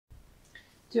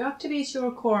To activate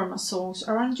your core muscles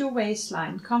around your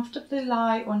waistline, comfortably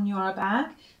lie on your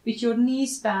back with your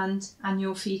knees bent and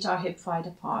your feet are hip wide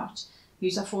apart.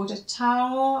 Use a folded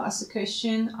towel as a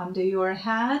cushion under your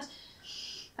head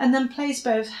and then place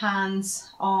both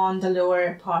hands on the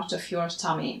lower part of your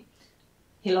tummy.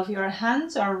 Heel of your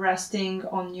hands are resting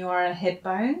on your hip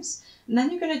bones, and then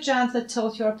you're going to gently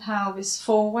tilt your pelvis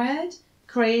forward,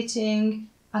 creating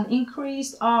an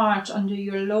increased arch under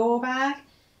your lower back,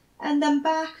 and then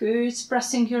backwards,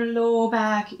 pressing your lower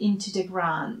back into the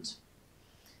ground.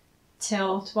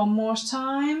 Tilt one more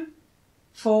time,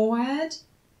 forward,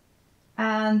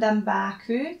 and then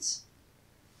backwards,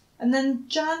 and then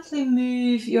gently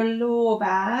move your lower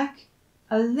back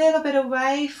a little bit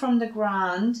away from the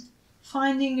ground,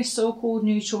 finding a so-called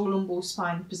neutral lumbar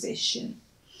spine position.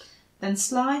 Then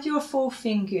slide your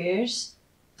forefingers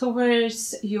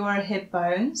towards your hip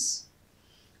bones.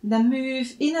 Then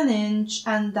move in an inch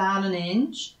and down an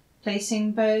inch,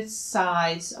 placing both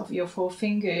sides of your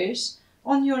forefingers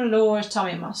on your lower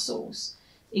tummy muscles.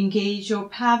 Engage your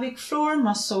pelvic floor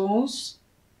muscles,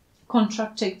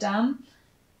 contracting them,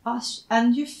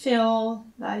 and you feel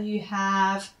that you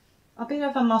have a bit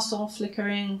of a muscle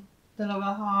flickering, the lower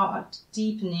heart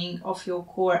deepening of your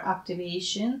core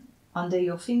activation under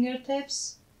your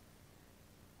fingertips.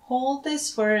 Hold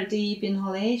this for a deep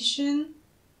inhalation,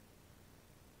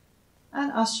 and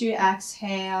as you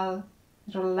exhale,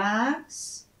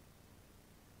 relax,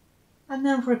 and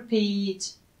then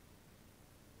repeat.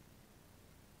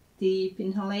 Deep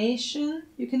inhalation.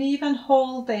 You can even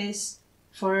hold this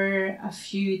for a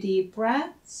few deep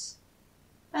breaths,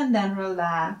 and then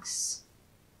relax.